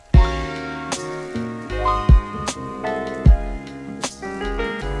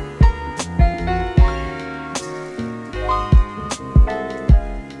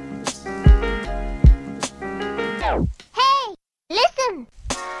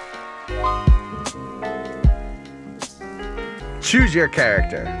Choose your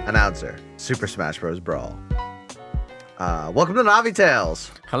character. Announcer. Super Smash Bros. Brawl. Welcome to Navi Tales.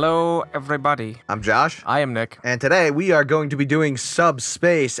 Hello, everybody. I'm Josh. I am Nick. And today we are going to be doing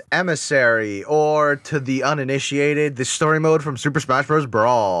Subspace Emissary, or to the uninitiated, the story mode from Super Smash Bros.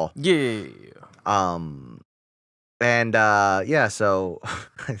 Brawl. Yeah. Yeah, so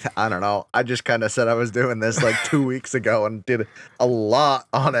I don't know. I just kind of said I was doing this like 2 weeks ago and did a lot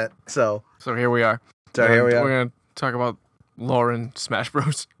on it. So here we are. Here we are. We're going to talk about lore in Smash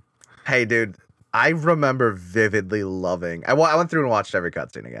Bros. Hey, dude, I remember vividly loving. I went through and watched every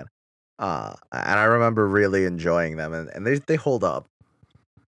cutscene again. And I remember really enjoying them, and they hold up.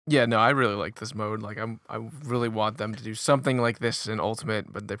 Yeah, no, I really like this mode. Like, I really want them to do something like this in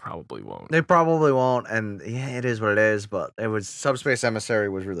Ultimate, but they probably won't. They probably won't, and yeah, it is what it is. But Subspace Emissary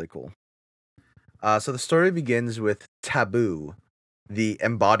was really cool. So the story begins with Taboo, the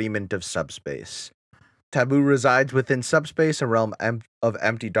embodiment of subspace. Taboo resides within subspace, a realm of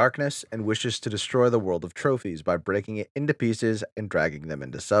empty darkness, and wishes to destroy the world of trophies by breaking it into pieces and dragging them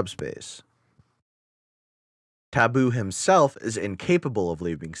into subspace. Taboo himself is incapable of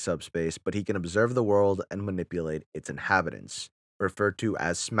leaving subspace, but he can observe the world and manipulate its inhabitants, referred to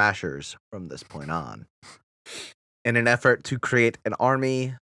as Smashers from this point on, in an effort to create an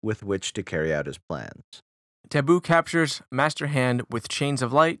army with which to carry out his plans. Taboo captures Master Hand with Chains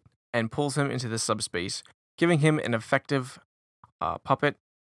of Light and pulls him into the subspace, giving him an effective puppet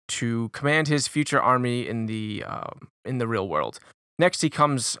to command his future army in the real world. Next, he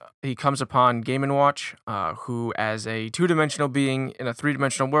comes upon Game & Watch, who, as a two-dimensional being in a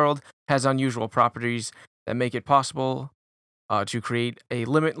three-dimensional world, has unusual properties that make it possible to create a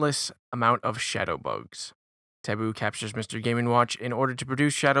limitless amount of shadow bugs. Taboo captures Mr. Game & Watch in order to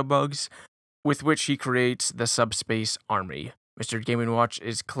produce shadow bugs, with which he creates the Subspace Army. Mr. Game & Watch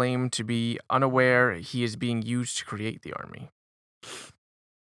is claimed to be unaware he is being used to create the army.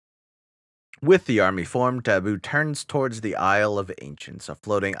 With the army formed, Taboo turns towards the Isle of Ancients, a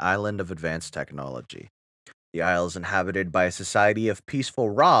floating island of advanced technology. The isle is inhabited by a society of peaceful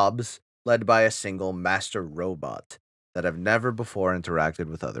Robs, led by a single master robot, that have never before interacted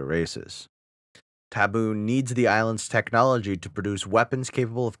with other races. Taboo needs the island's technology to produce weapons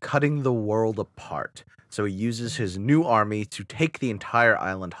capable of cutting the world apart, so he uses his new army to take the entire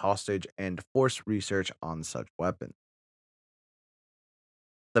island hostage and force research on such weapons.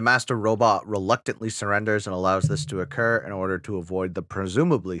 The master robot reluctantly surrenders and allows this to occur in order to avoid the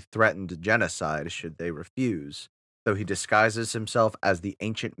presumably threatened genocide should they refuse, though he disguises himself as the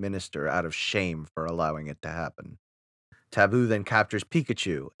ancient minister out of shame for allowing it to happen. Taboo then captures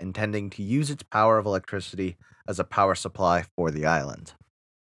Pikachu, intending to use its power of electricity as a power supply for the island.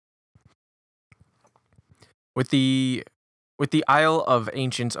 With the Isle of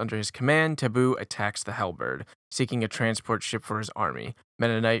Ancients under his command, Taboo attacks the Hellbird, seeking a transport ship for his army.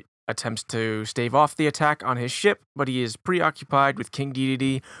 Meta Knight attempts to stave off the attack on his ship, but he is preoccupied with King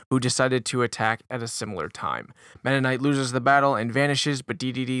DDD, who decided to attack at a similar time. Meta Knight loses the battle and vanishes, but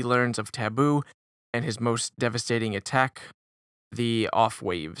DDD learns of Taboo and his most devastating attack, the Off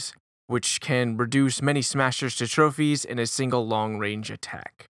Waves, which can reduce many Smashers to trophies in a single long-range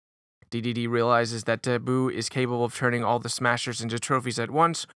attack. DDD realizes that Taboo is capable of turning all the Smashers into trophies at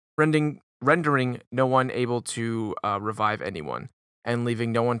once, rendering no one able to revive anyone, and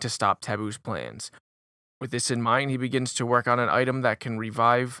leaving no one to stop Taboo's plans. With this in mind, he begins to work on an item that can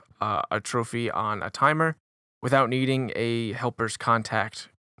revive a trophy on a timer without needing a helper's contact,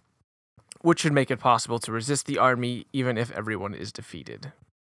 which should make it possible to resist the army even if everyone is defeated.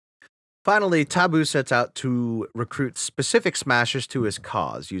 Finally, Taboo sets out to recruit specific Smashers to his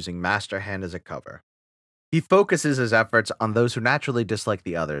cause, using Master Hand as a cover. He focuses his efforts on those who naturally dislike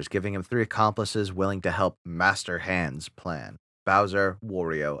the others, giving him 3 accomplices willing to help Master Hand's plan: Bowser,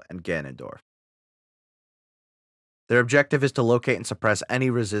 Wario, and Ganondorf. Their objective is to locate and suppress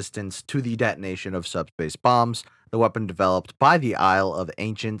any resistance to the detonation of subspace bombs, the weapon developed by the Isle of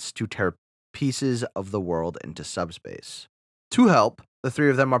Ancients to tear pieces of the world into subspace. To help, the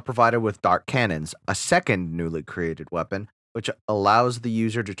 3 of them are provided with Dark Cannons, a second newly created weapon, which allows the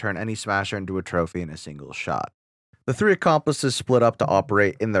user to turn any Smasher into a trophy in a single shot. The 3 accomplices split up to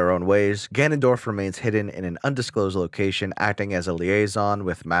operate in their own ways. Ganondorf remains hidden in an undisclosed location, acting as a liaison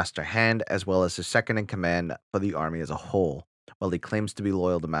with Master Hand, as well as his second-in-command for the army as a whole. While he claims to be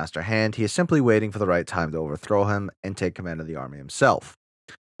loyal to Master Hand, he is simply waiting for the right time to overthrow him and take command of the army himself.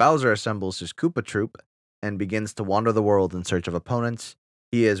 Bowser assembles his Koopa Troop and begins to wander the world in search of opponents.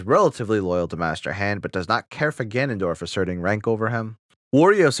 He is relatively loyal to Master Hand, but does not care for Ganondorf asserting rank over him.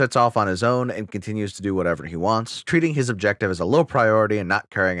 Wario sets off on his own and continues to do whatever he wants, treating his objective as a low priority and not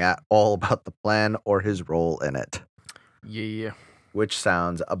caring at all about the plan or his role in it. Yeah. which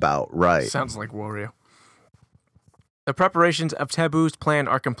sounds about right. Sounds like Wario. The preparations of Taboo's plan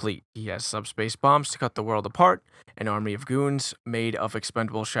are complete. He has subspace bombs to cut the world apart, an army of goons made of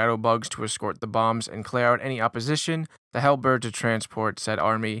expendable shadow bugs to escort the bombs and clear out any opposition, the Hellbird to transport said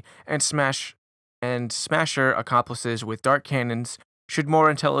army, and Smasher accomplices with dark cannons should more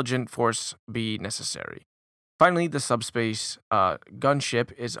intelligent force be necessary. Finally, the subspace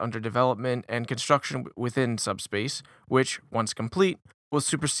gunship is under development and construction within subspace, which, once complete, will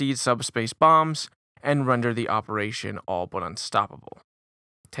supersede subspace bombs and render the operation all but unstoppable.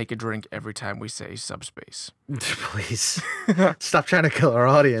 Take a drink every time we say subspace. Please stop trying to kill our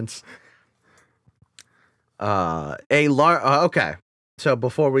audience. Okay. So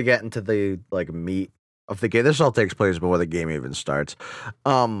before we get into the meat of the game, this all takes place before the game even starts.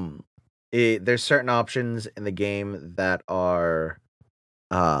 There's certain options in the game that are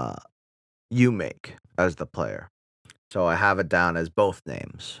you make as the player. So I have it down as both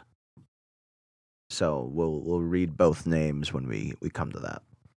names. So we'll read both names when we come to that.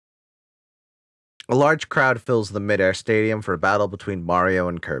 A large crowd fills the Mid-Air Stadium for a battle between Mario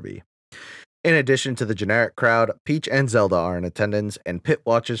and Kirby. In addition to the generic crowd, Peach and Zelda are in attendance, and Pit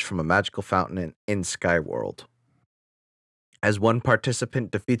watches from a magical fountain in Skyworld. As one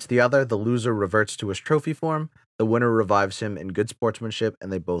participant defeats the other, the loser reverts to his trophy form, the winner revives him in good sportsmanship,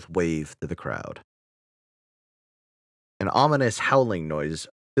 and they both wave to the crowd. An ominous howling noise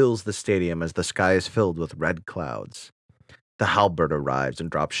fills the stadium as the sky is filled with red clouds. The Halberd arrives and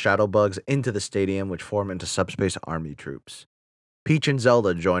drops shadow bugs into the stadium, which form into subspace army troops. Peach and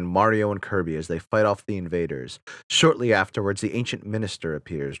Zelda join Mario and Kirby as they fight off the invaders. Shortly afterwards, the Ancient Minister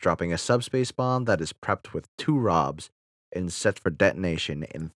appears, dropping a subspace bomb that is prepped with 2 Robs and set for detonation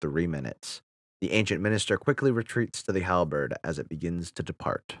in 3 minutes. The Ancient Minister quickly retreats to the Halberd as it begins to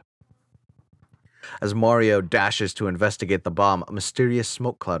depart. As Mario dashes to investigate the bomb, a mysterious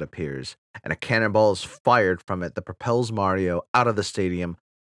smoke cloud appears, and a cannonball is fired from it that propels Mario out of the stadium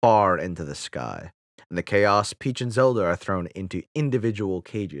far into the sky. In the chaos, Peach and Zelda are thrown into individual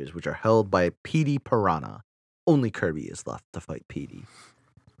cages, which are held by Petey Piranha. Only Kirby is left to fight Petey.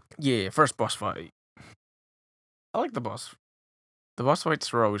 Yeah, first boss fight. I like the boss. The boss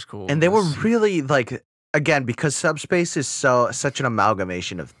fights were always cool. And they were really, again, because subspace is such an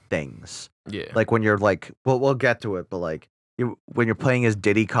amalgamation of things. Yeah. Like when you're we'll get to it, but when you're playing as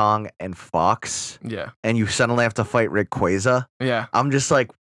Diddy Kong and Fox, yeah, and you suddenly have to fight Rayquaza, yeah, I'm just like,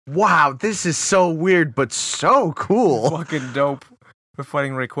 wow, this is so weird, but so cool. Fucking dope. For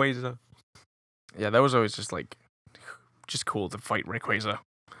fighting Rayquaza. Yeah, that was always just cool to fight Rayquaza.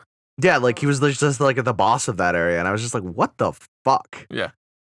 Yeah, he was just the boss of that area, and I was just like, what the fuck? Yeah.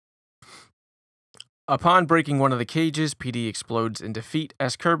 Upon breaking one of the cages, Petey explodes in defeat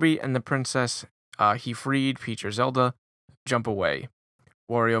as Kirby and the princess he freed, Peach or Zelda, jump away.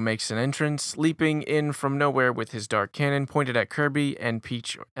 Wario makes an entrance, leaping in from nowhere with his dark cannon pointed at Kirby and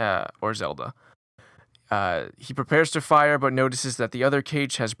Peach or Zelda. He prepares to fire, but notices that the other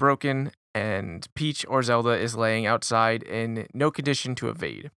cage has broken, and Peach or Zelda is laying outside in no condition to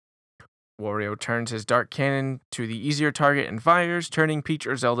evade. Wario turns his dark cannon to the easier target and fires, turning Peach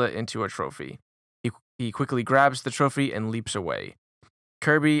or Zelda into a trophy. He quickly grabs the trophy and leaps away.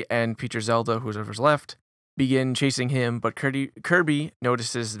 Kirby and Peach or Zelda, whoever's left, begin chasing him, but Kirby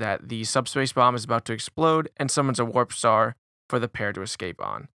notices that the subspace bomb is about to explode and summons a warp star for the pair to escape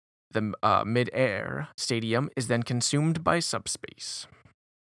on. The Mid-Air Stadium is then consumed by subspace.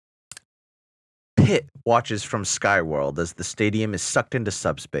 Pit watches from Skyworld as the stadium is sucked into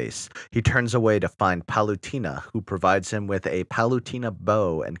subspace. He turns away to find Palutena, who provides him with a Palutena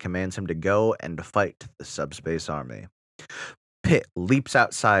bow and commands him to go and fight the subspace army. Pit leaps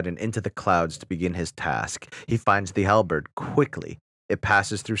outside and into the clouds to begin his task. He finds the Halberd quickly. It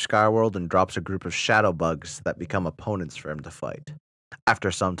passes through Skyworld and drops a group of shadow bugs that become opponents for him to fight. After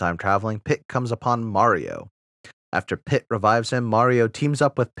some time traveling, Pit comes upon Mario. After Pit revives him, Mario teams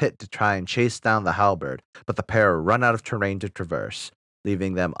up with Pit to try and chase down the Halberd, but the pair run out of terrain to traverse,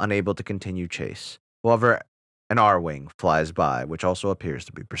 leaving them unable to continue chase. However, an R-Wing flies by, which also appears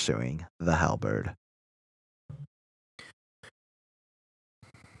to be pursuing the Halberd.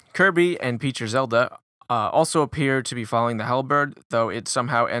 Kirby and Peach or Zelda also appear to be following the Halberd, though it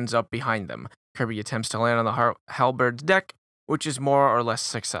somehow ends up behind them. Kirby attempts to land on the Halberd's deck, which is more or less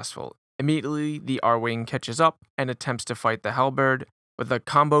successful. Immediately, the R-Wing catches up and attempts to fight the Halberd, but the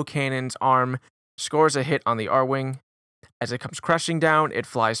combo cannon's arm scores a hit on the R-Wing. As it comes crashing down, it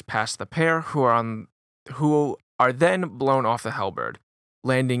flies past the pair, who are then blown off the Halberd.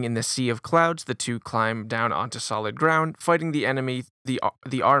 Landing in the sea of clouds, the two climb down onto solid ground, fighting the enemy,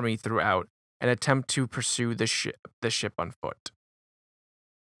 the army throughout, and attempt to pursue the ship on foot.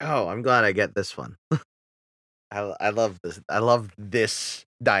 Oh, I'm glad I get this one. I love this. I love this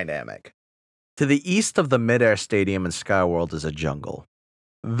dynamic. To the east of the Midair Stadium in Skyworld is a jungle.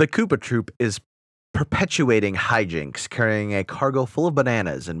 The Koopa Troop is perpetuating hijinks, carrying a cargo full of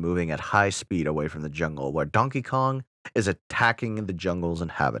bananas and moving at high speed away from the jungle, where Donkey Kong is attacking the jungle's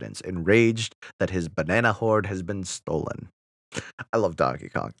inhabitants, enraged that his banana horde has been stolen. I love Donkey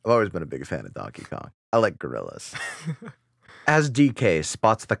Kong. I've always been a big fan of Donkey Kong. I like gorillas. As DK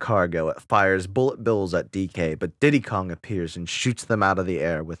spots the cargo, it fires bullet bills at DK, but Diddy Kong appears and shoots them out of the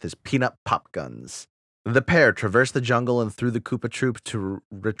air with his peanut pop guns. The pair traverse the jungle and through the Koopa Troop to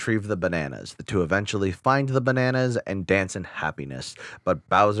retrieve the bananas. The two eventually find the bananas and dance in happiness, but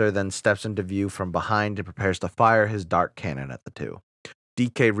Bowser then steps into view from behind and prepares to fire his dark cannon at the two.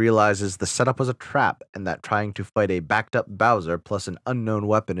 DK realizes the setup was a trap and that trying to fight a backed up Bowser plus an unknown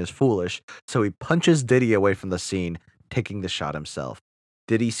weapon is foolish, so he punches Diddy away from the scene, taking the shot himself.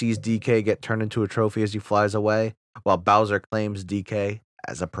 Diddy sees DK get turned into a trophy as he flies away, while Bowser claims DK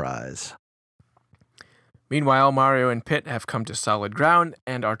as a prize. Meanwhile, Mario and Pit have come to solid ground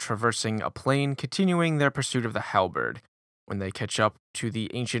and are traversing a plain, continuing their pursuit of the Halberd. When they catch up to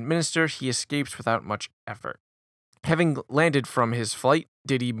the ancient minister, he escapes without much effort. Having landed from his flight,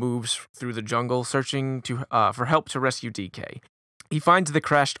 Diddy moves through the jungle, searching for help to rescue DK. He finds the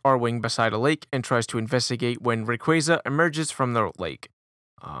crashed R-Wing beside a lake and tries to investigate when Rayquaza emerges from the lake.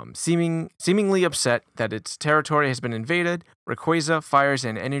 Seemingly upset that its territory has been invaded, Rayquaza fires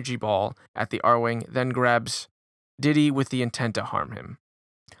an energy ball at the R-Wing, then grabs Diddy with the intent to harm him.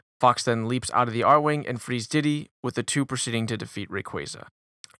 Fox then leaps out of the R-Wing and frees Diddy, with the two proceeding to defeat Rayquaza.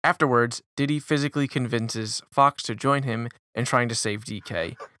 Afterwards, Diddy physically convinces Fox to join him in trying to save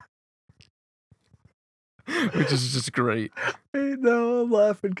DK. Which is just great. I know, I'm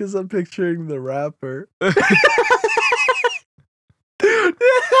laughing because I'm picturing the rapper.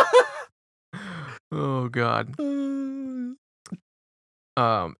 Oh, God.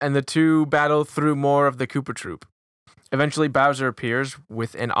 And the two battle through more of the Koopa Troop. Eventually, Bowser appears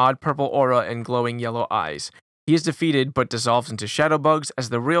with an odd purple aura and glowing yellow eyes. He is defeated, but dissolves into shadow bugs as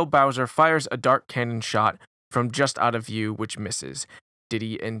the real Bowser fires a dark cannon shot from just out of view, which misses.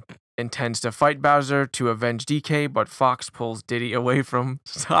 Diddy intends to fight Bowser to avenge DK, but Fox pulls Diddy away from...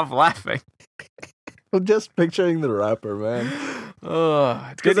 Stop laughing. I'm just picturing the rapper, man.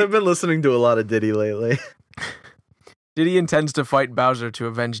 Because I've been listening to a lot of Diddy lately. Diddy intends to fight Bowser to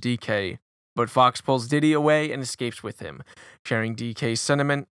avenge DK, but Fox pulls Diddy away and escapes with him, sharing DK's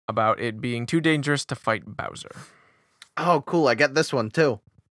sentiment about it being too dangerous to fight Bowser. Oh, cool. I get this one, too.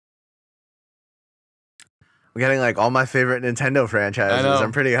 I'm getting, like, all my favorite Nintendo franchises.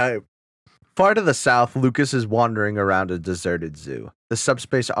 I'm pretty hyped. Far to the south, Lucas is wandering around a deserted zoo. The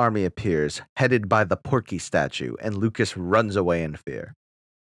subspace army appears, headed by the Porky statue, and Lucas runs away in fear.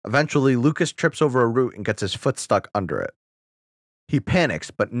 Eventually, Lucas trips over a root and gets his foot stuck under it. He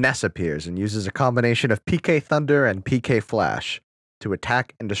panics, but Ness appears and uses a combination of PK Thunder and PK Flash to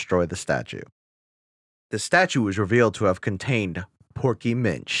attack and destroy the statue. The statue was revealed to have contained Porky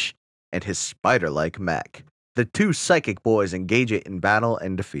Minch and his spider-like mech. The two psychic boys engage it in battle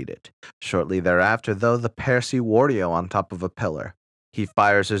and defeat it. Shortly thereafter, though, the pair see Wario on top of a pillar. He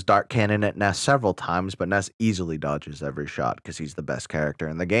fires his dark cannon at Ness several times, but Ness easily dodges every shot because he's the best character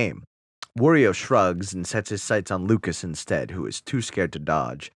in the game. Wario shrugs and sets his sights on Lucas instead, who is too scared to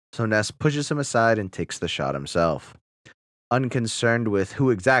dodge, so Ness pushes him aside and takes the shot himself. Unconcerned with who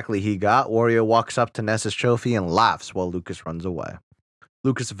exactly he got, Wario walks up to Ness's trophy and laughs while Lucas runs away.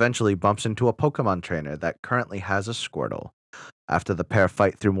 Lucas eventually bumps into a Pokemon trainer that currently has a Squirtle. After the pair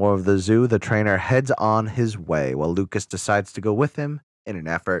fight through more of the zoo, the trainer heads on his way, while Lucas decides to go with him in an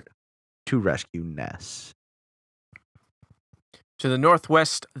effort to rescue Ness. To the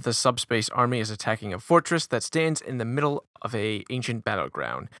northwest, the subspace army is attacking a fortress that stands in the middle of an ancient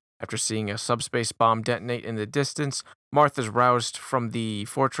battleground. After seeing a subspace bomb detonate in the distance, Marth is roused from the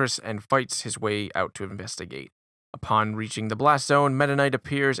fortress and fights his way out to investigate. Upon reaching the blast zone, Meta Knight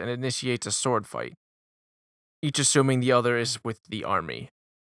appears and initiates a sword fight, each assuming the other is with the army.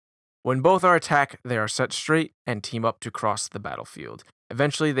 When both are attacked, they are set straight and team up to cross the battlefield.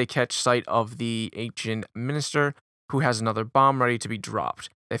 Eventually, they catch sight of the ancient minister, who has another bomb ready to be dropped.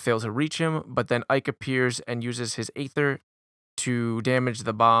 They fail to reach him, but then Ike appears and uses his Aether to damage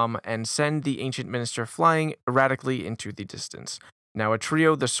the bomb and send the ancient minister flying erratically into the distance. Now a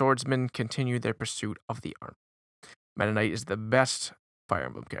trio, the swordsmen, continue their pursuit of the army. Meta Knight is the best Fire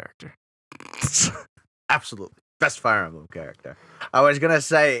Emblem character. Absolutely. Best Fire Emblem character. I was going to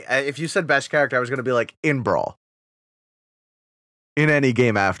say, if you said best character, I was going to be like, in Brawl. In any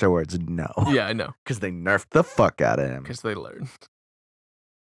game afterwards, no. Yeah, I know. Because they nerfed the fuck out of him. Because they learned.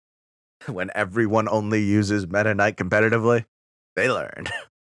 When everyone only uses Meta Knight competitively, they learned.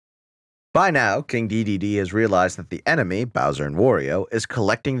 By now, King DDD has realized that the enemy, Bowser and Wario, is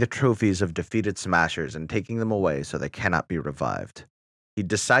collecting the trophies of defeated Smashers and taking them away so they cannot be revived. He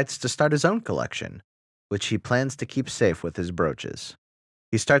decides to start his own collection, which he plans to keep safe with his brooches.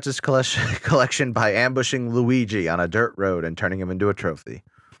 He starts his collection by ambushing Luigi on a dirt road and turning him into a trophy.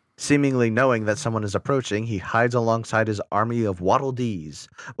 Seemingly knowing that someone is approaching, he hides alongside his army of Waddle Dees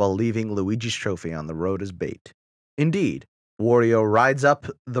while leaving Luigi's trophy on the road as bait. Indeed, Wario rides up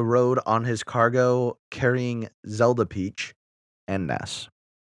the road on his cargo carrying Zelda Peach and Ness.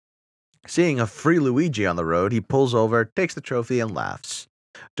 Seeing a free Luigi on the road, he pulls over, takes the trophy, and laughs.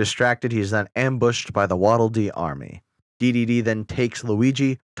 Distracted, he is then ambushed by the Waddle Dee army. DDD then takes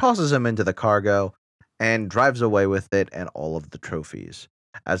Luigi, tosses him into the cargo, and drives away with it and all of the trophies.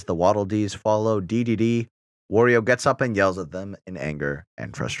 As the Waddle Dees follow DDD, Wario gets up and yells at them in anger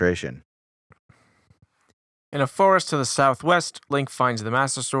and frustration. In a forest to the southwest, Link finds the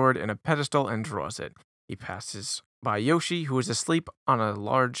Master Sword in a pedestal and draws it. He passes by Yoshi, who is asleep on a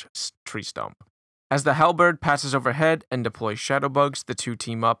large tree stump. As the halberd passes overhead and deploys shadow bugs, the two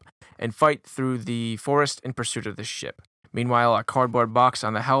team up and fight through the forest in pursuit of the ship. Meanwhile, a cardboard box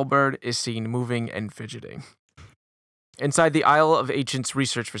on the halberd is seen moving and fidgeting. Inside the Isle of Ancients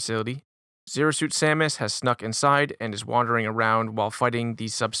research facility, Zero Suit Samus has snuck inside and is wandering around while fighting the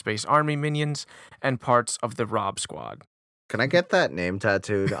Subspace Army minions and parts of the Rob Squad. Can I get that name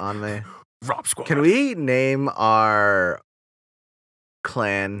tattooed on me? Rob Squad. Can we name our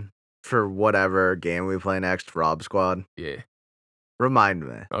clan for whatever game we play next Rob Squad? Yeah. Remind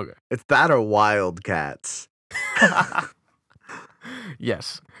me. Okay. It's that or Wildcats.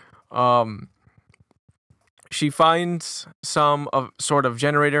 Yes. She finds some sort of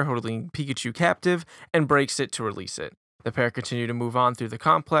generator holding Pikachu captive and breaks it to release it. The pair continue to move on through the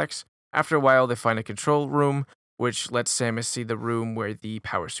complex. After a while, they find a control room, which lets Samus see the room where the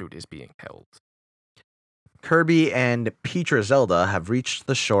power suit is being held. Kirby and Peach or Zelda have reached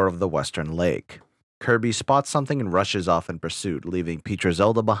the shore of the western lake. Kirby spots something and rushes off in pursuit, leaving Peach or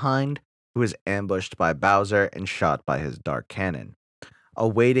Zelda behind, who is ambushed by Bowser and shot by his dark cannon. A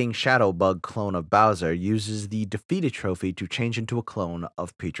waiting shadow bug clone of Bowser uses the defeated trophy to change into a clone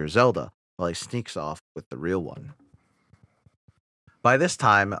of Peach or Zelda, while he sneaks off with the real one. By this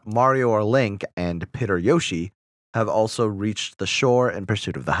time, Mario or Link and Pit or Yoshi have also reached the shore in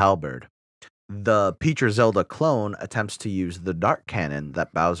pursuit of the halberd. The Peach or Zelda clone attempts to use the dark cannon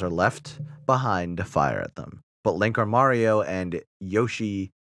that Bowser left behind to fire at them, but Link or Mario and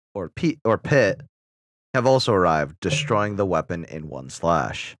Yoshi or Pit have also arrived, destroying the weapon in one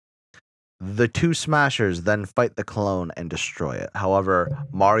slash. The two Smashers then fight the clone and destroy it. However,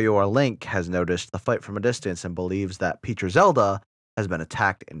 Mario or Link has noticed the fight from a distance and believes that Peach or Zelda has been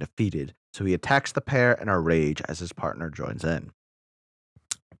attacked and defeated, so he attacks the pair in a rage as his partner joins in.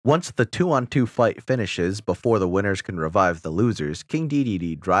 Once the 2-on-2 fight finishes, before the winners can revive the losers, King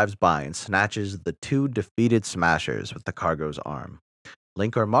DDD drives by and snatches the two defeated Smashers with the cargo's arm.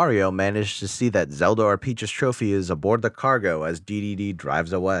 Link or Mario manage to see that Zelda or Peach's trophy is aboard the cargo as DDD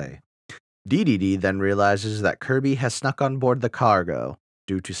drives away. DDD then realizes that Kirby has snuck on board the cargo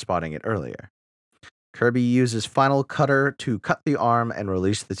due to spotting it earlier. Kirby uses Final Cutter to cut the arm and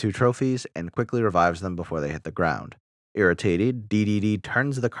release the two trophies and quickly revives them before they hit the ground. Irritated, DDD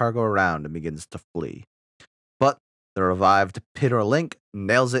turns the cargo around and begins to flee. But the revived Pit or Link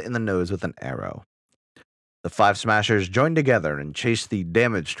nails it in the nose with an arrow. The five Smashers join together and chase the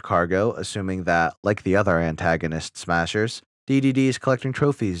damaged cargo, assuming that, like the other antagonist Smashers, DDD is collecting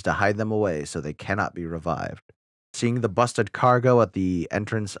trophies to hide them away so they cannot be revived. Seeing the busted cargo at the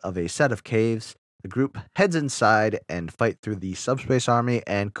entrance of a set of caves, the group heads inside and fight through the Subspace Army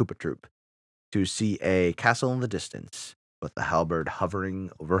and Koopa Troop to see a castle in the distance, with the halberd hovering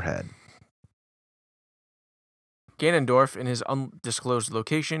overhead. Ganondorf, in his undisclosed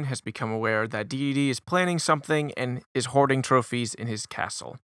location, has become aware that DDD is planning something and is hoarding trophies in his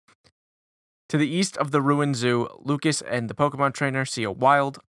castle. To the east of the ruined zoo, Lucas and the Pokemon trainer see a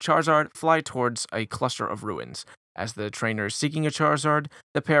wild Charizard fly towards a cluster of ruins. As the trainer is seeking a Charizard,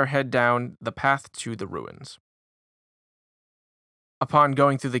 the pair head down the path to the ruins. Upon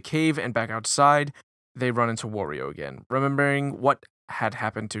going through the cave and back outside, they run into Wario again. Remembering what had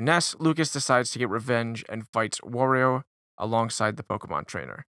happened to Ness, Lucas decides to get revenge and fights Wario alongside the Pokemon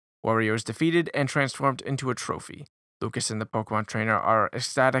trainer. Wario is defeated and transformed into a trophy. Lucas and the Pokemon trainer are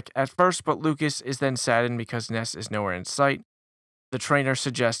ecstatic at first, but Lucas is then saddened because Ness is nowhere in sight. The trainer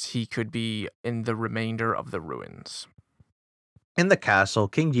suggests he could be in the remainder of the ruins. In the castle,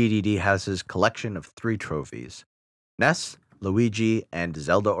 King DDD has his collection of 3 trophies: Ness, Luigi, and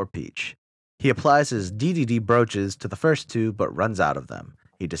Zelda or Peach. He applies his DDD brooches to the first 2 but runs out of them.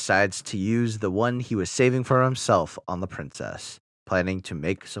 He decides to use the one he was saving for himself on the princess, planning to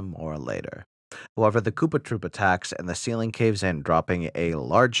make some more later. However, the Koopa Troop attacks and the ceiling caves in, dropping a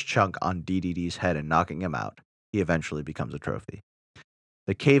large chunk on DDD's head and knocking him out. He eventually becomes a trophy.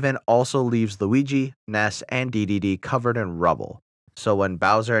 The cave-in also leaves Luigi, Ness, and DDD covered in rubble. So when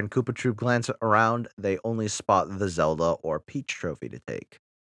Bowser and Koopa Troop glance around, they only spot the Zelda or Peach trophy to take.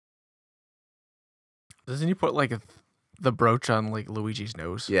 Doesn't he put like the brooch on like Luigi's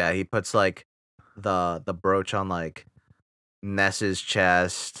nose? Yeah, he puts like the brooch on like Ness's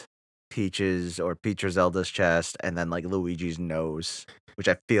chest, Peach or Zelda's chest, and then like Luigi's nose, which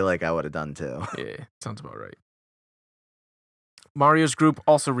I feel like I would have done too. Yeah, sounds about right. Mario's group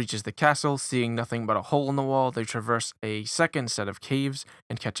also reaches the castle. Seeing nothing but a hole in the wall, they traverse a second set of caves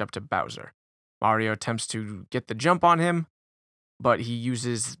and catch up to Bowser. Mario attempts to get the jump on him, but he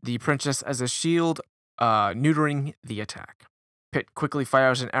uses the princess as a shield, neutering the attack. Pit quickly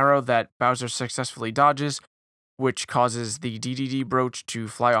fires an arrow that Bowser successfully dodges, which causes the DDD brooch to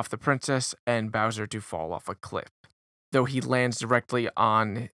fly off the princess and Bowser to fall off a cliff, though he lands directly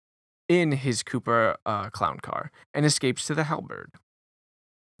in his Koopa clown car and escapes to the Halberd.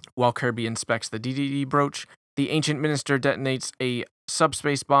 While Kirby inspects the DDD brooch, the ancient minister detonates a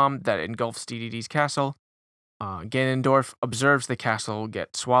subspace bomb that engulfs DDD's castle. Ganondorf observes the castle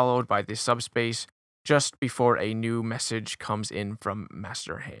get swallowed by the subspace just before a new message comes in from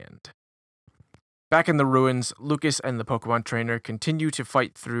Master Hand. Back in the ruins, Lucas and the Pokemon trainer continue to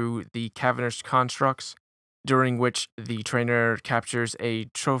fight through the cavernous constructs, during which the trainer captures a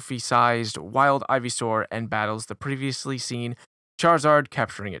trophy-sized wild Ivysaur and battles the previously seen Charizard,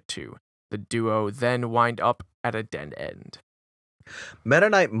 capturing it too. The duo then wind up at a dead end. Meta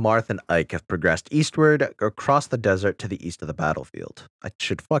Knight, Marth, and Ike have progressed eastward across the desert to the east of the battlefield. I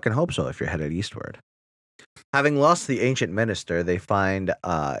should fucking hope so if you're headed eastward. Having lost the ancient minister, they find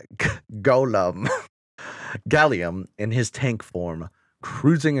Golem, Gallium, in his tank form,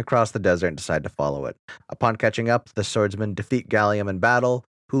 cruising across the desert and decide to follow it. Upon catching up, the swordsmen defeat Gallium in battle,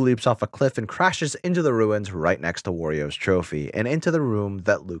 who leaps off a cliff and crashes into the ruins right next to Wario's trophy and into the room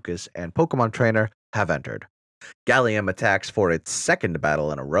that Lucas and Pokemon Trainer have entered. Gallium attacks for its second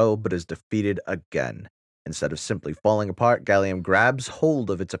battle in a row, but is defeated again. Instead of simply falling apart, Gallium grabs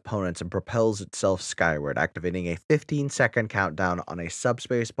hold of its opponents and propels itself skyward, activating a 15-second countdown on a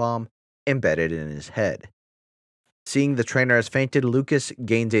subspace bomb embedded in his head. Seeing the trainer has fainted, Lucas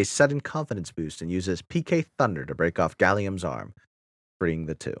gains a sudden confidence boost and uses PK Thunder to break off Gallium's arm, freeing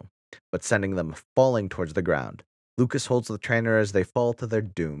the two, but sending them falling towards the ground. Lucas holds the trainer as they fall to their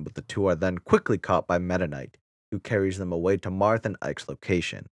doom, but the two are then quickly caught by Meta Knight, who carries them away to Marth and Ike's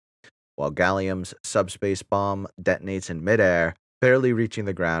location, while Gallium's subspace bomb detonates in midair, barely reaching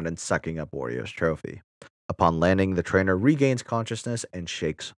the ground and sucking up Wario's trophy. Upon landing, the trainer regains consciousness and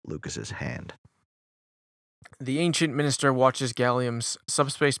shakes Lucas's hand. The ancient minister watches Gallium's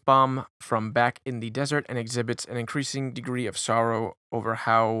subspace bomb from back in the desert and exhibits an increasing degree of sorrow over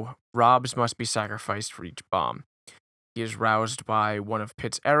how Robs must be sacrificed for each bomb. He is roused by one of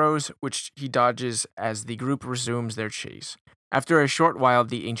Pit's arrows, which he dodges as the group resumes their chase. After a short while,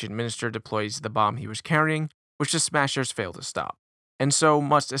 the ancient minister deploys the bomb he was carrying, which the Smashers fail to stop, and so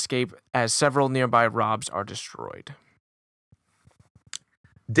must escape as several nearby Robs are destroyed.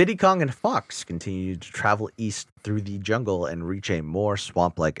 Diddy Kong and Fox continue to travel east through the jungle and reach a more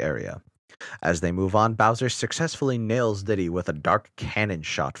swamp-like area. As they move on, Bowser successfully nails Diddy with a dark cannon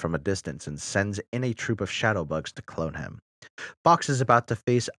shot from a distance and sends in a troop of shadow bugs to clone him. Fox is about to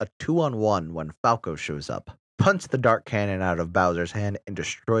face a 2-on-1 when Falco shows up, punts the dark cannon out of Bowser's hand, and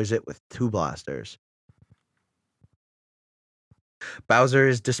destroys it with 2 blasters. Bowser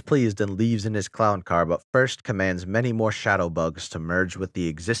is displeased and leaves in his clown car, but first commands many more shadow bugs to merge with the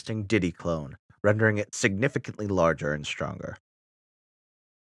existing Diddy clone, rendering it significantly larger and stronger.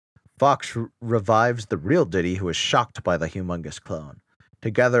 Fox revives the real Diddy, who is shocked by the humongous clone.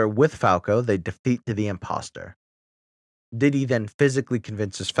 Together with Falco, they defeat the imposter. Diddy then physically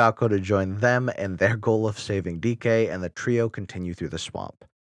convinces Falco to join them in their goal of saving DK, and the trio continue through the swamp.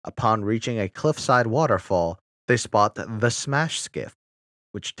 Upon reaching a cliffside waterfall, they spot the Smash Skiff,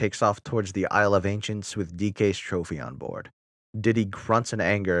 which takes off towards the Isle of Ancients with DK's trophy on board. Diddy grunts in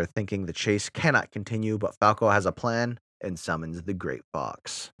anger, thinking the chase cannot continue, but Falco has a plan and summons the Great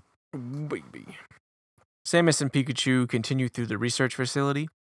Fox. Baby. Samus and Pikachu continue through the research facility.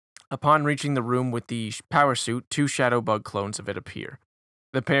 Upon reaching the room with the power suit, 2 shadow bug clones of it appear.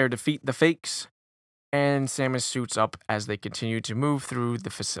 The pair defeat the fakes, and Samus suits up as they continue to move through the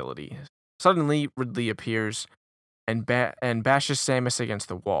facility. Suddenly, Ridley appears and bashes Samus against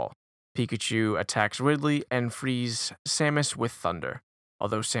the wall. Pikachu attacks Ridley and frees Samus with thunder.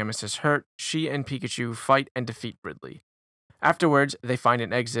 Although Samus is hurt, she and Pikachu fight and defeat Ridley. Afterwards, they find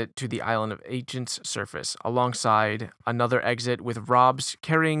an exit to the Island of Ancients surface, alongside another exit with Robs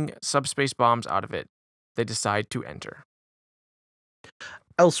carrying subspace bombs out of it. They decide to enter.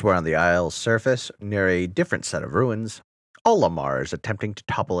 Elsewhere on the Isle's surface, near a different set of ruins, Olimar is attempting to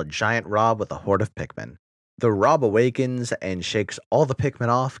topple a giant Rob with a horde of Pikmin. The Rob awakens and shakes all the Pikmin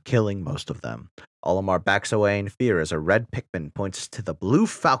off, killing most of them. Olimar backs away in fear as a red Pikmin points to the blue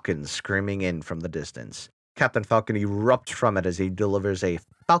Falcon screaming in from the distance. Captain Falcon erupts from it as he delivers a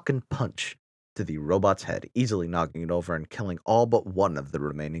Falcon Punch to the robot's head, easily knocking it over and killing all but one of the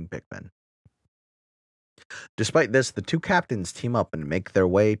remaining Pikmin. Despite this, the two captains team up and make their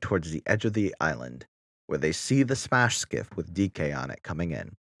way towards the edge of the island, where they see the smash skiff with DK on it coming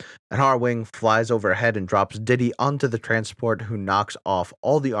in. An Harwing flies overhead and drops Diddy onto the transport, who knocks off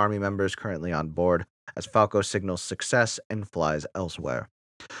all the army members currently on board as Falco signals success and flies elsewhere.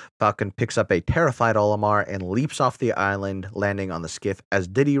 Falcon picks up a terrified Olimar and leaps off the island, landing on the skiff as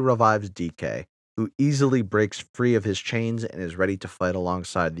Diddy revives DK, who easily breaks free of his chains and is ready to fight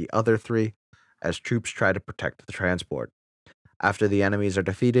alongside the other three as troops try to protect the transport. After the enemies are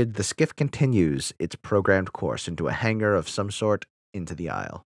defeated, the skiff continues its programmed course into a hangar of some sort into the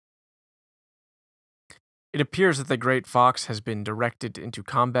Isle. It appears that the Great Fox has been directed into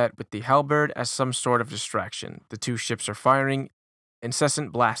combat with the Halberd as some sort of distraction. The two ships are firing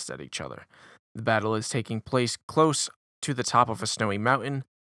incessant blasts at each other. The battle is taking place close to the top of a snowy mountain.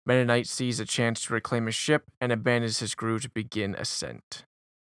 Meta Knight sees a chance to reclaim his ship and abandons his crew to begin ascent.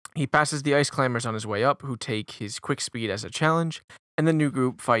 He passes the Ice Climbers on his way up, who take his quick speed as a challenge, and the new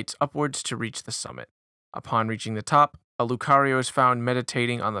group fights upwards to reach the summit. Upon reaching the top, a Lucario is found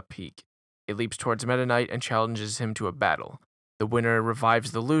meditating on the peak. It leaps towards Meta Knight and challenges him to a battle. The winner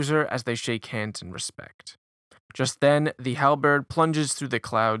revives the loser as they shake hands in respect. Just then, the Halberd plunges through the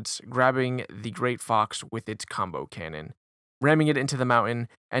clouds, grabbing the Great Fox with its combo cannon, ramming it into the mountain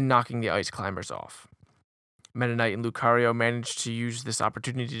and knocking the Ice Climbers off. Meta Knight and Lucario manage to use this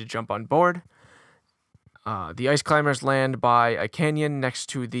opportunity to jump on board. The Ice Climbers land by a canyon next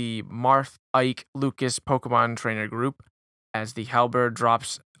to the Marth, Ike, Lucas Pokemon trainer group as the Halberd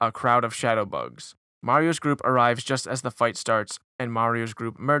drops a crowd of shadow bugs. Mario's group arrives just as the fight starts, and Mario's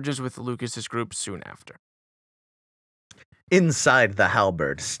group merges with Lucas's group soon after. Inside the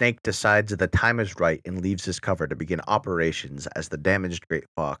Halberd, Snake decides the time is right and leaves his cover to begin operations as the damaged Great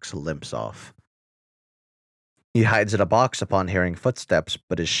Fox limps off. He hides in a box upon hearing footsteps,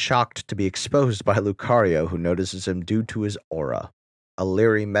 but is shocked to be exposed by Lucario, who notices him due to his aura. A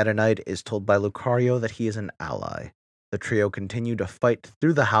leery Meta Knight is told by Lucario that he is an ally. The trio continue to fight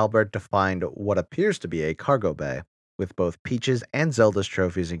through the Halberd to find what appears to be a cargo bay, with both Peach's and Zelda's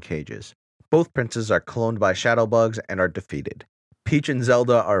trophies in cages. Both princes are cloned by shadow bugs and are defeated. Peach and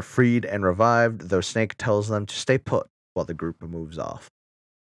Zelda are freed and revived, though Snake tells them to stay put while the group moves off.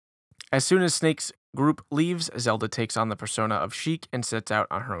 As soon as Snake's group leaves, Zelda takes on the persona of Sheik and sets out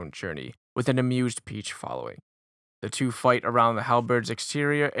on her own journey, with an amused Peach following. The two fight around the Halberd's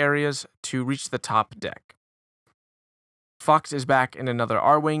exterior areas to reach the top deck. Fox is back in another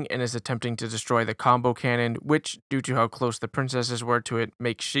R-Wing and is attempting to destroy the combo cannon, which, due to how close the princesses were to it,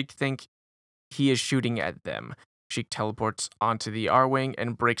 makes Sheik think he is shooting at them. Sheik teleports onto the R-Wing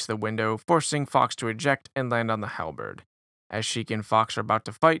and breaks the window, forcing Fox to eject and land on the Halberd. As Sheik and Fox are about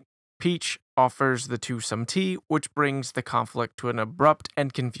to fight, Peach offers the two some tea, which brings the conflict to an abrupt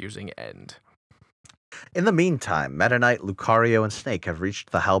and confusing end. In the meantime, Meta Knight, Lucario, and Snake have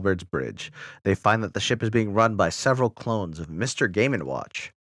reached the Halberd's bridge. They find that the ship is being run by several clones of Mr. Game &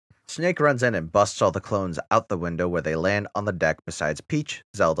 Watch. Snake runs in and busts all the clones out the window, where they land on the deck besides Peach,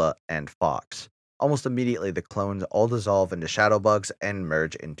 Zelda, and Fox. Almost immediately, the clones all dissolve into shadow bugs and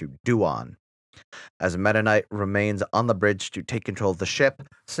merge into Duon. As Meta Knight remains on the bridge to take control of the ship,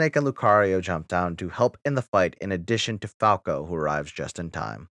 Snake and Lucario jump down to help in the fight, in addition to Falco, who arrives just in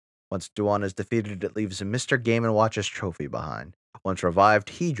time. Once Duon is defeated, it leaves Mr. Game & Watch's trophy behind. Once revived,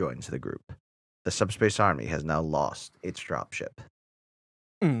 he joins the group. The Subspace Army has now lost its dropship.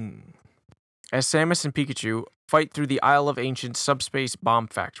 As Samus and Pikachu fight through the Isle of Ancients subspace bomb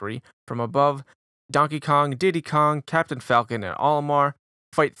factory, from above, Donkey Kong, Diddy Kong, Captain Falcon, and Olimar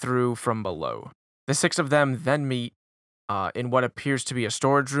fight through from below. The six of them then meet in what appears to be a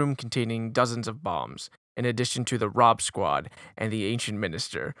storage room containing dozens of bombs, in addition to the Rob Squad and the Ancient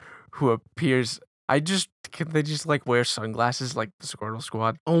Minister, who appears... Can they just like wear sunglasses like the Squirtle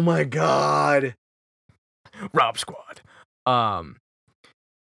Squad? Oh my god! Rob Squad. Um,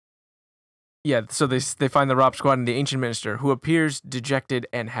 yeah, so they find the Rob Squad and the Ancient Minister, who appears dejected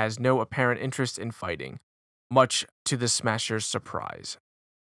and has no apparent interest in fighting, much to the Smashers' surprise.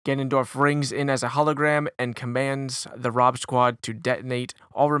 Ganondorf rings in as a hologram and commands the Rob Squad to detonate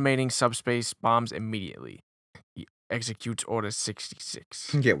all remaining subspace bombs immediately. He executes Order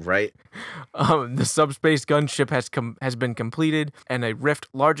 66. Yeah, right. The subspace gunship has been completed, and a rift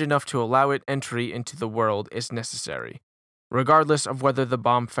large enough to allow it entry into the world is necessary, regardless of whether the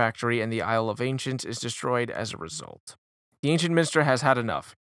bomb factory and the Isle of Ancients is destroyed as a result. The Ancient Minister has had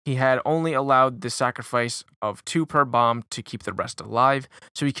enough. He had only allowed the sacrifice of 2 per bomb to keep the rest alive,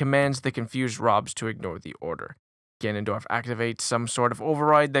 so he commands the confused Robs to ignore the order. Ganondorf activates some sort of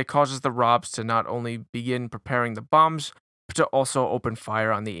override that causes the Robs to not only begin preparing the bombs, but to also open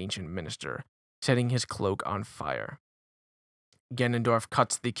fire on the Ancient Minister, setting his cloak on fire. Ganondorf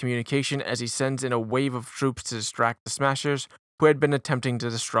cuts the communication as he sends in a wave of troops to distract the Smashers, who had been attempting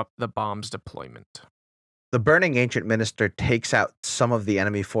to disrupt the bomb's deployment. The burning Ancient Minister takes out some of the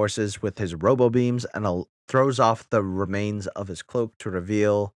enemy forces with his robo-beams and throws off the remains of his cloak to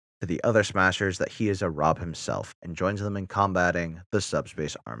reveal to the other Smashers that he is a Rob himself, and joins them in combating the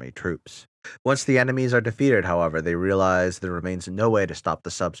Subspace Army troops. Once the enemies are defeated, however, they realize there remains no way to stop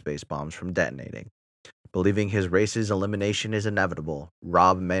the subspace bombs from detonating. Believing his race's elimination is inevitable,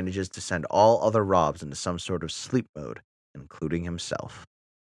 Rob manages to send all other Robs into some sort of sleep mode, including himself.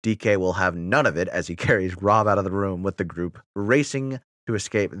 DK will have none of it as he carries Rob out of the room with the group, racing to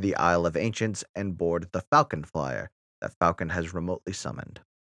escape the Isle of Ancients and board the Falcon Flyer that Falcon has remotely summoned.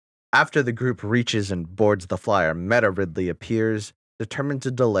 After the group reaches and boards the flyer, Meta Ridley appears, determined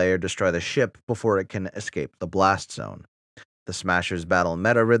to delay or destroy the ship before it can escape the blast zone. The Smashers battle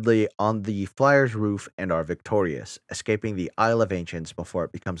Meta Ridley on the flyer's roof and are victorious, escaping the Isle of Ancients before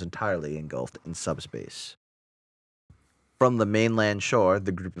it becomes entirely engulfed in subspace. From the mainland shore,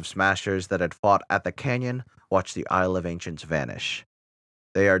 the group of Smashers that had fought at the canyon watch the Isle of Ancients vanish.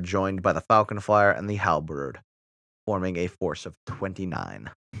 They are joined by the Falcon Flyer and the Halberd, forming a force of 29.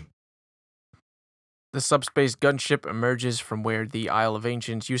 The subspace gunship emerges from where the Isle of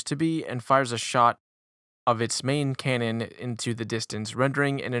Ancients used to be and fires a shot of its main cannon into the distance,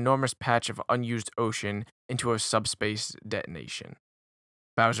 rendering an enormous patch of unused ocean into a subspace detonation.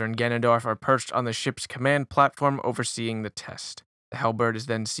 Bowser and Ganondorf are perched on the ship's command platform overseeing the test. The Halberd is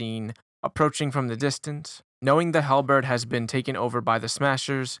then seen approaching from the distance. Knowing the Halberd has been taken over by the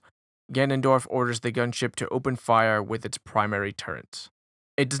Smashers, Ganondorf orders the gunship to open fire with its primary turrets.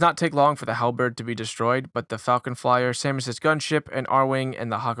 It does not take long for the Halberd to be destroyed, but the Falcon Flyer, Samus's gunship, and Arwing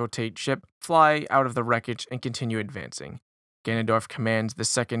and the Hakotate ship fly out of the wreckage and continue advancing. Ganondorf commands the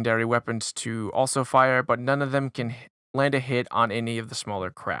secondary weapons to also fire, but none of them can land a hit on any of the smaller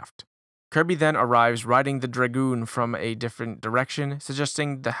craft. Kirby then arrives riding the Dragoon from a different direction,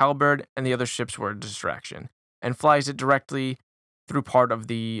 suggesting the Halberd and the other ships were a distraction, and flies it directly through part of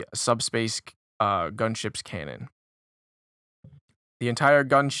the subspace gunship's cannon. The entire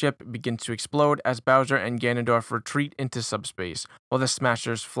gunship begins to explode as Bowser and Ganondorf retreat into subspace, while the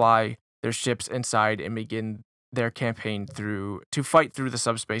Smashers fly their ships inside and begin their campaign to fight through the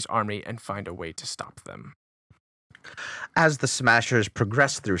subspace army and find a way to stop them. As the Smashers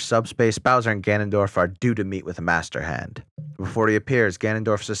progress through subspace, Bowser and Ganondorf are due to meet with Master Hand. Before he appears,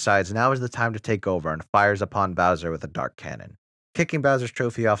 Ganondorf decides now is the time to take over and fires upon Bowser with a dark cannon. Kicking Bowser's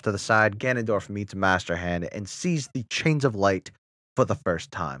trophy off to the side, Ganondorf meets Master Hand and sees the Chains of Light for the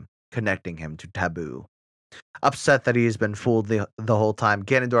first time, connecting him to Taboo. Upset that he has been fooled the whole time,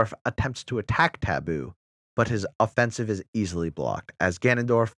 Ganondorf attempts to attack Taboo, but his offensive is easily blocked. As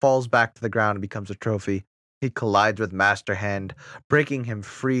Ganondorf falls back to the ground and becomes a trophy, he collides with Master Hand, breaking him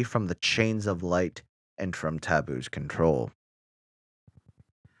free from the Chains of Light and from Taboo's control.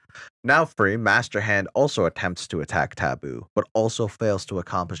 Now free, Master Hand also attempts to attack Taboo, but also fails to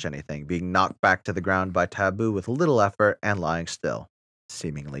accomplish anything, being knocked back to the ground by Taboo with little effort and lying still,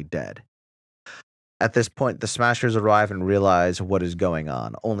 seemingly dead. At this point, the Smashers arrive and realize what is going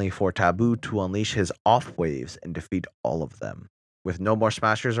on, only for Taboo to unleash his off waves and defeat all of them. With no more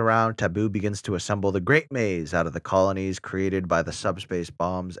Smashers around, Taboo begins to assemble the Great Maze out of the colonies created by the subspace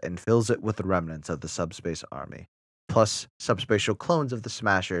bombs and fills it with the remnants of the subspace army, plus subspatial clones of the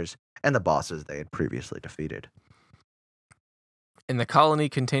Smashers and the bosses they had previously defeated. In the colony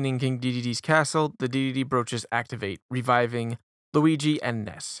containing King Dedede's castle, the Dedede brooches activate, reviving Luigi and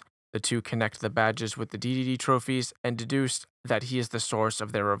Ness. The two connect the badges with the Dedede trophies and deduce that he is the source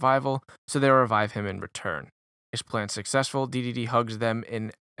of their revival, so they revive him in return. His plan successful, Dedede hugs them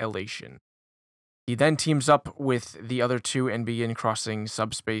in elation. He then teams up with the other two and begin crossing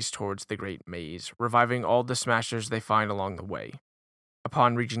subspace towards the Great Maze, reviving all the Smashers they find along the way.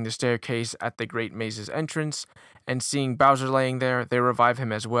 Upon reaching the staircase at the Great Maze's entrance and seeing Bowser laying there, they revive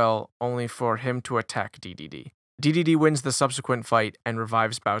him as well, only for him to attack DDD. DDD wins the subsequent fight and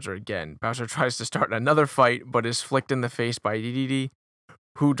revives Bowser again. Bowser tries to start another fight, but is flicked in the face by DDD,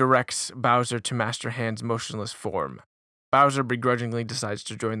 who directs Bowser to Master Hand's motionless form. Bowser begrudgingly decides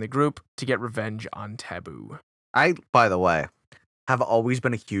to join the group to get revenge on Taboo. I, by the way, have always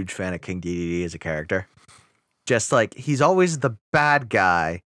been a huge fan of King DDD as a character. Just like, he's always the bad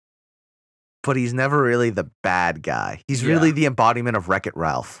guy, but he's never really the bad guy. He's really the embodiment of Wreck-It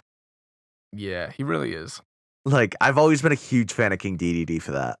Ralph. Yeah, he really is. Like, I've always been a huge fan of King DDD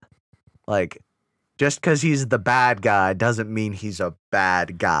for that. Like, just because he's the bad guy doesn't mean he's a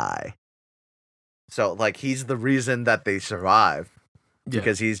bad guy. So, like, he's the reason that they survive.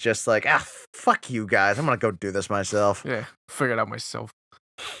 Because he's just like, fuck you guys. I'm going to go do this myself. Yeah, figure it out myself.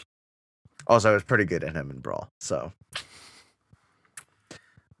 Also, I was pretty good at him in Brawl, so.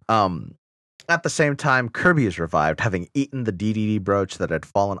 At the same time, Kirby is revived, having eaten the DDD brooch that had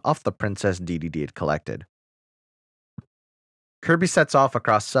fallen off the princess DDD had collected. Kirby sets off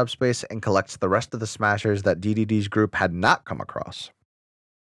across subspace and collects the rest of the Smashers that DDD's group had not come across.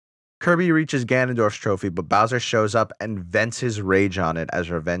 Kirby reaches Ganondorf's trophy, but Bowser shows up and vents his rage on it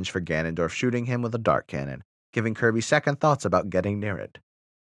as revenge for Ganondorf shooting him with a dart cannon, giving Kirby second thoughts about getting near it.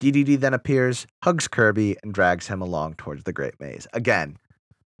 DDD then appears, hugs Kirby, and drags him along towards the Great Maze. Again,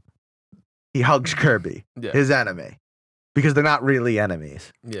 he hugs Kirby, his enemy, because they're not really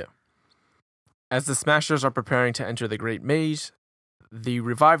enemies. Yeah. As the Smashers are preparing to enter the Great Maze, the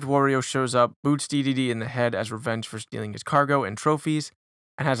revived Wario shows up, boots DDD in the head as revenge for stealing his cargo and trophies,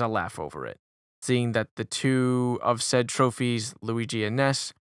 and has a laugh over it. Seeing that the two of said trophies, Luigi and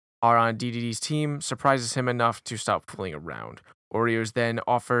Ness, are on DDD's team, surprises him enough to stop fooling around. Wario is then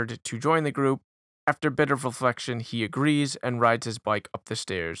offered to join the group. After a bit of reflection, he agrees and rides his bike up the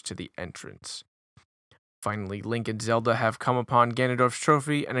stairs to the entrance. Finally, Link and Zelda have come upon Ganondorf's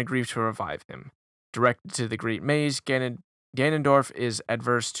trophy and agree to revive him. Directed to the Great Maze, Ganondorf is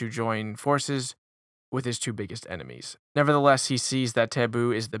adverse to join forces with his two biggest enemies. Nevertheless, he sees that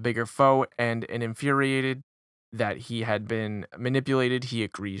Taboo is the bigger foe, and infuriated that he had been manipulated, he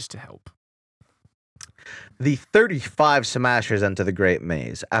agrees to help. The 35 Smashers enter the Great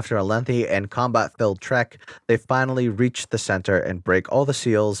Maze. After a lengthy and combat-filled trek, they finally reach the center and break all the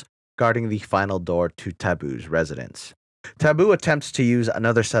seals, guarding the final door to Taboo's residence. Taboo attempts to use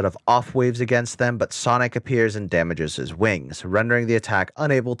another set of off waves against them, but Sonic appears and damages his wings, rendering the attack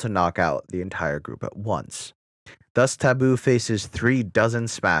unable to knock out the entire group at once. Thus, Taboo faces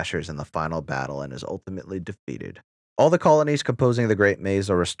 36 Smashers in the final battle and is ultimately defeated. All the colonies composing the Great Maze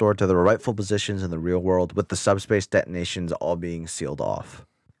are restored to their rightful positions in the real world, with the subspace detonations all being sealed off.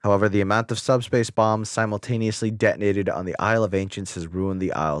 However, the amount of subspace bombs simultaneously detonated on the Isle of Ancients has ruined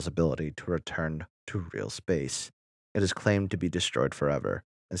the Isle's ability to return to real space. It is claimed to be destroyed forever.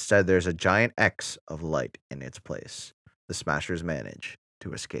 Instead, there's a giant X of light in its place. The Smashers manage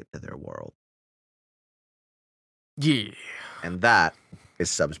to escape to their world. Yeah. And that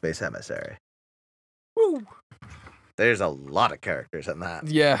is Subspace Emissary. Woo. There's a lot of characters in that.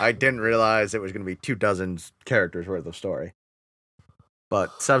 Yeah. I didn't realize it was going to be 24 characters worth of story.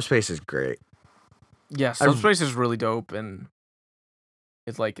 But Subspace is great. Yeah, Subspace is really dope, and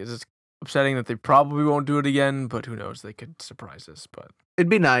it's upsetting that they probably won't do it again, but who knows, they could surprise us. But it'd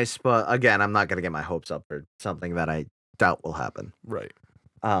be nice, but again, I'm not going to get my hopes up for something that I doubt will happen. Right.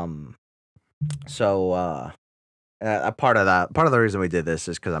 So a part of the reason we did this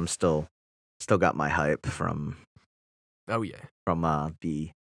is because I'm still got my hype from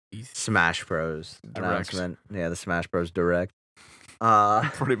the Smash Bros announcement. Yeah, the Smash Bros Direct.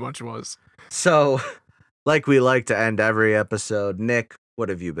 Pretty much was. So, like we like to end every episode, Nick, what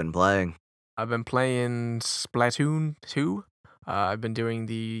have you been playing? I've been playing Splatoon 2. I've been doing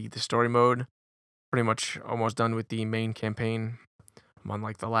the story mode. Pretty much almost done with the main campaign. I'm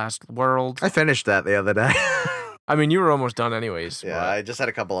on the last world. I finished that the other day. I mean, you were almost done anyways. Yeah, I just had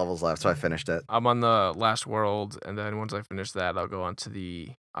a couple levels left, so I finished it. I'm on the last world, and then once I finish that, I'll go on to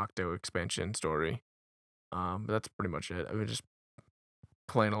the Octo expansion story. But that's pretty much it. I've been just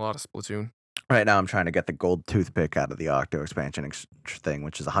playing a lot of Splatoon. Right now, I'm trying to get the gold toothpick out of the Octo expansion thing,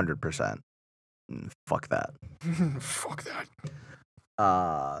 which is 100%. Fuck that. Fuck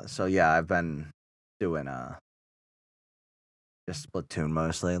that. So yeah, I've been doing just Splatoon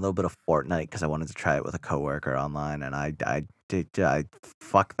mostly, a little bit of Fortnite because I wanted to try it with a coworker online, and I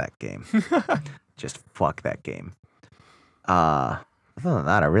fuck that game. Just fuck that game. The Other than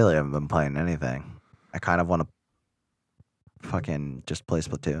that, I really haven't been playing anything. I kind of want to fucking just play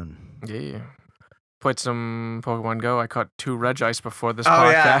Splatoon. Yeah. Played some Pokemon Go. I caught 2 Regice before this Oh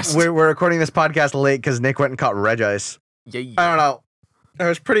podcast. yeah, we're recording this podcast late because Nick went and caught Regice. Yeah. I don't know. I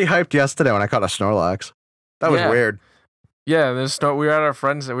was pretty hyped yesterday when I caught a Snorlax. That was Yeah. weird. Yeah, we were at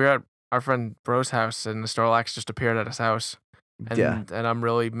our friend Bro's house, and the Snorlax just appeared at his house. And, Yeah. and I'm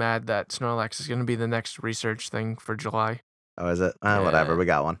really mad that Snorlax is going to be the next research thing for July. Oh, is it? Whatever. Yeah. We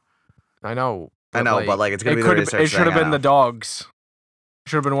got one. I know. I know, but like it's gonna be the research It should have thing, been the dogs.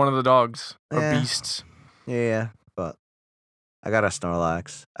 Should have been one of the dogs or Yeah. beasts. Yeah, but I got a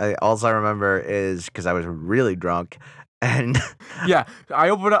Snorlax. All I remember is because I was really drunk, and Yeah, I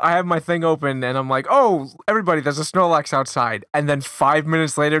have my thing open, and I'm like, "Oh, everybody, there's a Snorlax outside." And then 5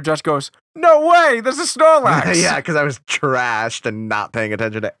 minutes later, Josh goes, "No way, there's a Snorlax." yeah, because I was trashed and not paying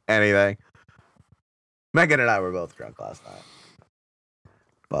attention to anything. Megan and I were both drunk last night,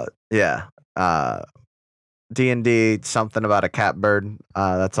 but yeah, D&D something about a catbird.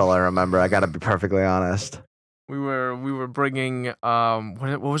 That's all I remember. I gotta be perfectly honest. We were bringing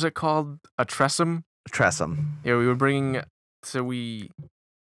what was it called? A Tressum. Tressum. Yeah, we were bringing. So we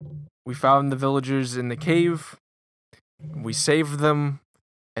found the villagers in the cave. We saved them,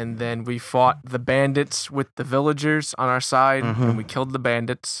 and then we fought the bandits with the villagers on our side, Mhm. and we killed the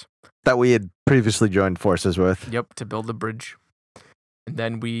bandits. That we had previously joined forces with. Yep, to build the bridge. And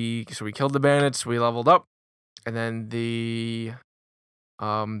then we killed the bandits. We leveled up, and then the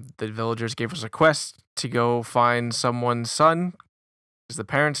villagers gave us a quest to go find someone's son, because the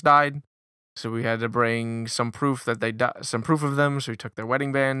parents died. So we had to bring some proof that they died, some proof of them. So we took their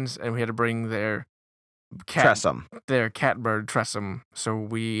wedding bands, and we had to bring their Tressum. catbird Tressum. So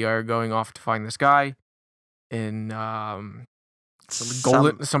we are going off to find this guy in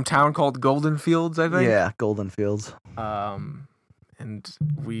some town called Golden Fields, I think. Yeah, Golden Fields. And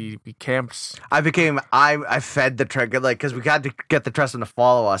we camped. I fed the trigger, like, because we had to get the Tressum to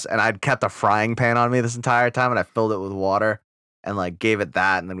follow us, and I'd kept a frying pan on me this entire time, and I filled it with water and like gave it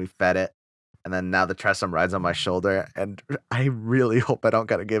that, and then we fed it. And then now the Tressum rides on my shoulder, and I really hope I don't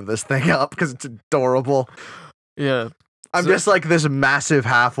gotta give this thing up because it's adorable. Yeah. I'm So- just like this massive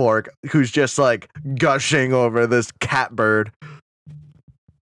half orc who's just like gushing over this catbird.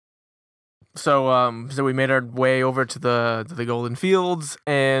 So we made our way over to the Golden Fields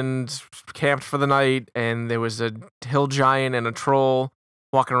and camped for the night, and there was a hill giant and a troll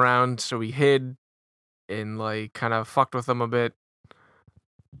walking around, so we hid and like kind of fucked with them a bit.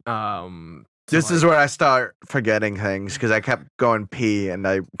 This is where I start forgetting things because I kept going pee and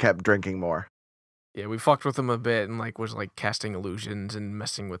I kept drinking more. Yeah, we fucked with them a bit and like was like casting illusions and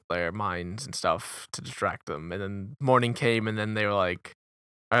messing with their minds and stuff to distract them. And then morning came, and then they were like,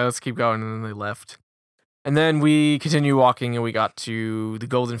 "All right, let's keep going," and then they left. And then we continued walking, and we got to the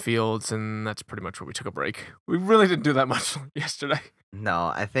Golden Fields, and that's pretty much where we took a break. We really didn't do that much yesterday.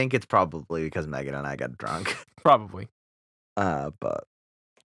 No, I think it's probably because Megan and I got drunk. Probably. But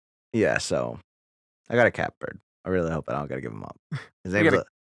yeah, so I got a catbird. I really hope I don't gotta give him up. His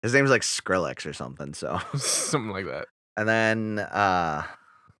name's like Skrillex or something. So Something like that. and then I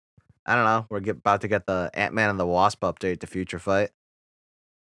don't know. We're about to get the Ant-Man and the Wasp update to Future Fight.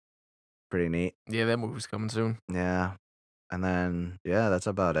 Pretty neat. Yeah, that movie's coming soon. Yeah, and then yeah, that's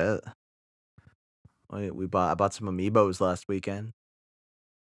about it. I bought some amiibos last weekend.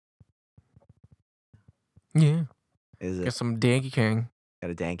 Yeah. Is it? Got some Danky Kang.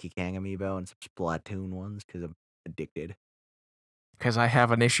 Got a Danky Kang amiibo and some Splatoon ones because I'm addicted. Because I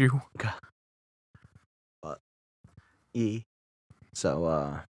have an issue.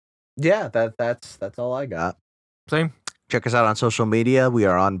 So yeah, that's all I got. Same. Check us out on social media. We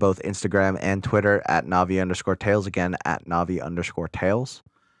are on both Instagram and Twitter at Navi_Tales. Again, at Navi_Tales.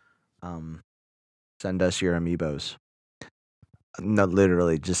 Send us your amiibos. No,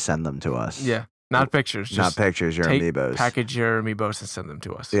 literally, just send them to us. Yeah. Not pictures. Not Just pictures, your amiibos. package your amiibos and send them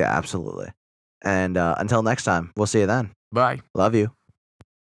to us. Yeah, absolutely. And until next time, we'll see you then. Bye. Love you.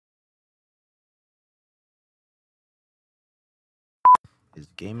 Is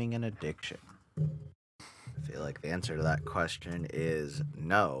gaming an addiction? I feel like the answer to that question is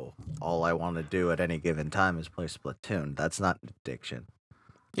no. All I want to do at any given time is play Splatoon. That's not an addiction.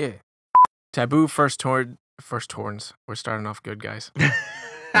 Yeah. Taboo first horns. We're starting off good, guys.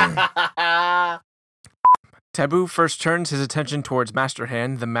 Taboo first turns his attention towards Master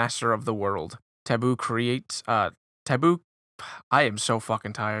Hand, the master of the world. Taboo creates Taboo I am so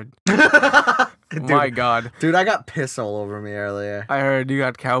fucking tired. My god. Dude, I got piss all over me earlier. I heard you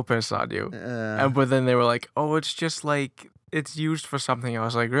got cow piss on you. But then they were like, "Oh, it's just like it's used for something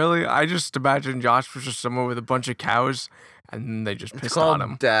else. Like, really? I just imagine Josh was just somewhere with a bunch of cows, and then they just It's pissed called on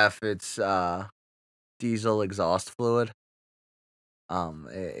him. DEF. It's diesel exhaust fluid.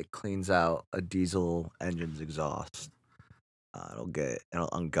 It cleans out a diesel engine's exhaust. It'll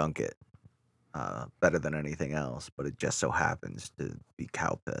ungunk it better than anything else, but it just so happens to be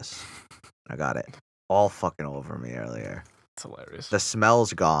cow piss. I got it all fucking over me earlier. It's hilarious. The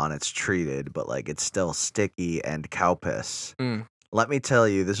smell's gone, it's treated, but like it's still sticky and cow piss. Let me tell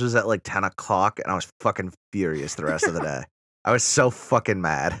you, this was at like 10 o'clock and I was fucking furious the rest of the day. I was so fucking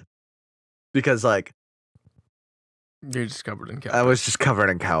mad because like You're just covered in cow I was piss. just covered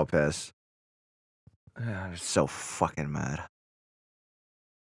in cow piss. I was so fucking mad.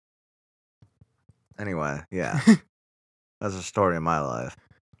 Anyway, yeah. That's a story of my life.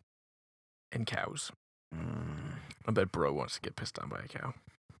 And cows. Mm. I bet bro wants to get pissed on by a cow.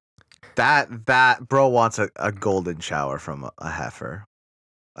 That bro wants a golden shower from a heifer.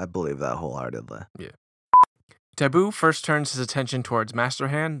 I believe that wholeheartedly. Taboo first turns his attention towards Master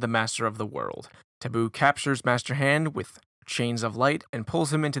Hand, the master of the world. Taboo captures Master Hand with chains of light and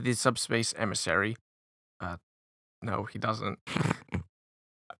pulls him into the subspace emissary. No, he doesn't.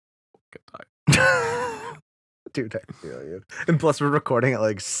 Good time. Dude, I feel you. And plus, we're recording at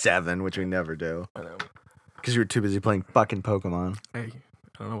like 7, which we never do. I know. Because you were too busy playing fucking Pokemon. Hey, I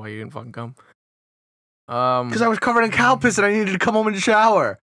don't know why you didn't fucking come. Because I was covered in cow piss and I needed to come home and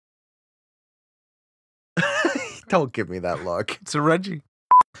shower. Don't give me that look. It's a Reggie.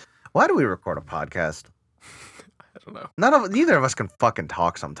 Why do we record a podcast? I don't know. Neither of us can fucking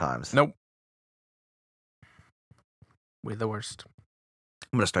talk sometimes. Nope. We're the worst.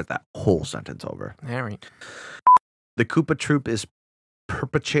 I'm gonna start that whole sentence over. All right. The Koopa Troop is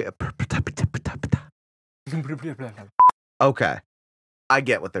Okay. I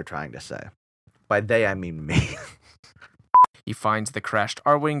get what they're trying to say. By they, I mean me. He finds the crashed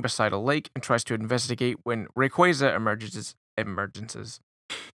R-Wing beside a lake and tries to investigate when Rayquaza emerges.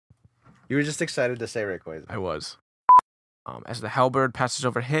 You were just excited to say Rayquaza. I was. As the Halberd passes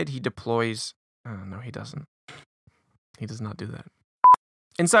overhead, he deploys... no, he doesn't. He does not do that.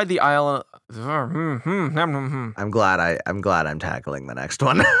 Inside the isle... I'm glad I'm tackling the next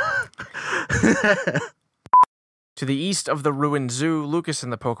one. To the east of the ruined zoo, Lucas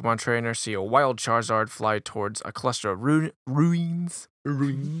and the Pokemon trainer see a wild Charizard fly towards a cluster of ruins.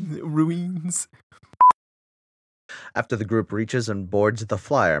 After the group reaches and boards the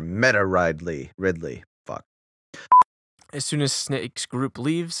flyer, Meta Ridley. Fuck. As soon as Snake's group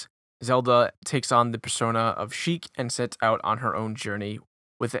leaves, Zelda takes on the persona of Sheik and sets out on her own journey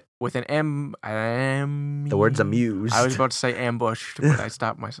with an The word's amused. I was about to say ambushed, but I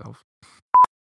stopped myself.